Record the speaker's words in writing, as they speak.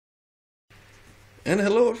And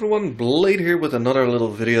hello everyone, Blade here with another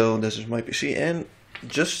little video. This is my PC, and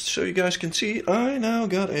just so you guys can see, I now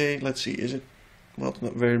got a, let's see, is it, well, it's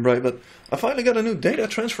not very bright, but I finally got a new data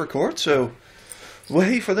transfer cord, so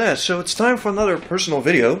way for that. So it's time for another personal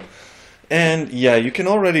video, and yeah, you can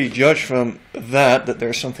already judge from that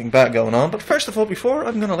there's something bad going on. But first of all, before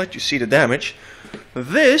I'm gonna let you see the damage,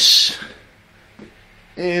 this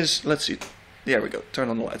is, let's see, there we go, turn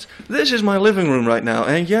on the lights. This is my living room right now,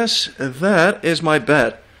 and yes, that is my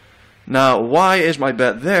bed. Now, why is my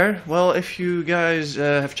bed there? Well, if you guys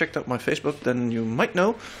have checked out my Facebook, then you might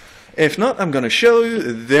know. If not, I'm gonna show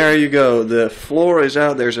you. There you go, the floor is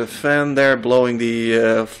out, there's a fan there blowing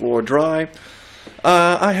the floor dry.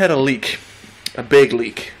 I had a leak, a big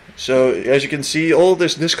leak. So, as you can see, all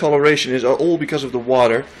this discoloration is all because of the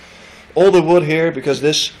water. All the wood here, because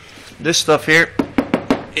this stuff here,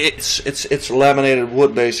 it's laminated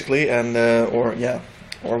wood basically, and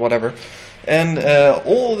or whatever, and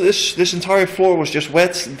all this entire floor was just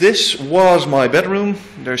wet. This was my bedroom.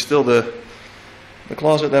 There's still the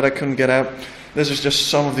closet that I couldn't get out. This is just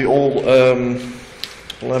some of the old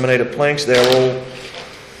laminated planks. They're all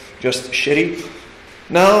just shitty.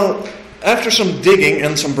 Now, after some digging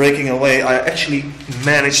and some breaking away, I actually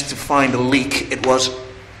managed to find a leak. It was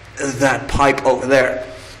that pipe over there.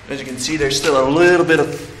 As you can see, there's still a little bit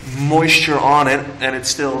of moisture on it, and it's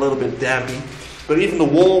still a little bit dampy. But even the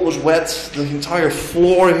wall was wet, the entire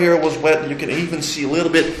floor here was wet. You can even see a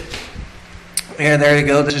little bit. And there you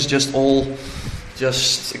go, this is just all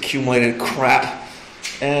just accumulated crap.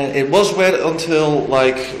 And it was wet until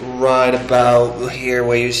like right about here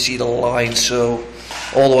where you see the line, so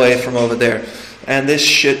all the way from over there. And this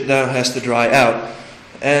shit now has to dry out.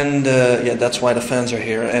 And yeah, that's why the fans are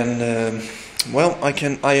here. And well, I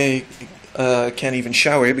can't even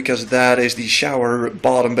shower here because that is the shower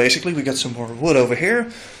bottom basically. We got some more wood over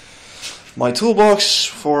here. My toolbox,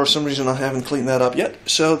 for some reason I haven't cleaned that up yet.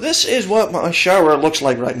 So this is what my shower looks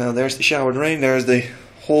like right now. There's the shower drain, there's the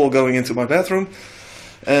hole going into my bathroom,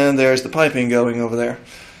 and there's the piping going over there.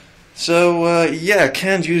 So yeah,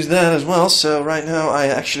 can't use that as well. So right now I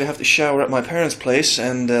actually have to shower at my parents' place,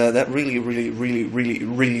 and that really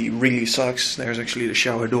sucks. There's actually the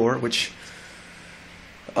shower door, which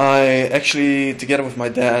I actually, together with my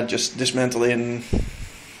dad, just dismantled in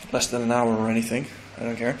less than an hour or anything. I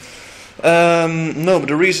don't care. No, but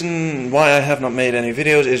the reason why I have not made any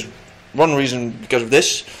videos is, one reason because of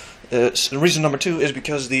this. Reason number two is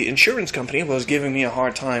because the insurance company was giving me a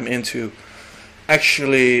hard time into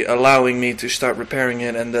actually allowing me to start repairing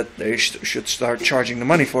it, and that they should start charging the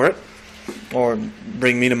money for it, or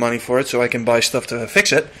bring me the money for it so I can buy stuff to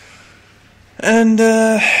fix it. And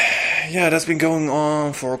yeah, that's been going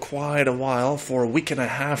on for quite a while, for a week and a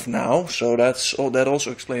half now. So that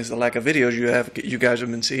also explains the lack of videos you guys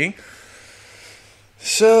have been seeing.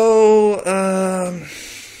 So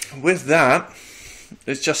with that,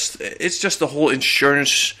 it's just the whole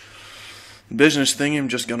insurance business thing. I'm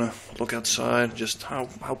just gonna look outside, just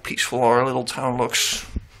how peaceful our little town looks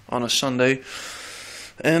on a Sunday,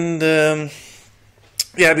 and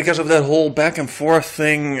yeah, because of that whole back and forth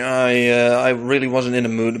thing, I really wasn't in the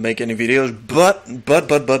mood to make any videos. But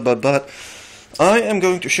I am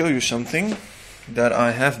going to show you something that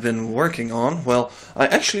I have been working on. Well, I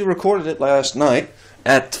actually recorded it last night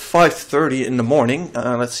at 5:30 in the morning.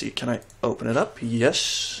 Let's see, can I open it up?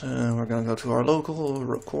 Yes. We're gonna go to our local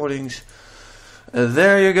recordings.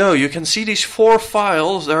 There you go. You can see these 4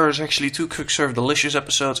 files. There's actually 2 Quick Serve Delicious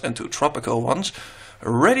episodes and 2 Tropico ones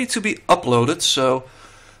ready to be uploaded. So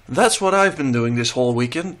that's what I've been doing this whole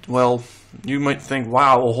weekend. Well, you might think,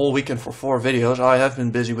 wow, a whole weekend for 4 videos. I have been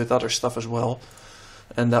busy with other stuff as well.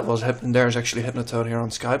 And that was there's actually Hypnotone here on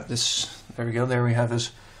Skype. There we go. There we have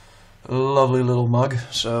his lovely little mug.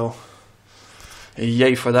 So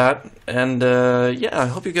yay for that. And yeah, I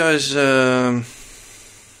hope you guys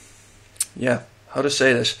yeah, how to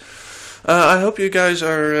say this? I hope you guys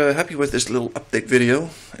are happy with this little update video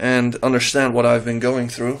and understand what I've been going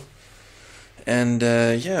through. And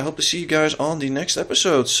yeah, I hope to see you guys on the next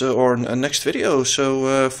episode, or next video.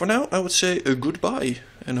 So for now, I would say goodbye,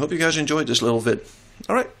 and hope you guys enjoyed this little vid.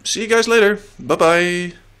 Alright, see you guys later. Bye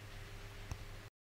bye.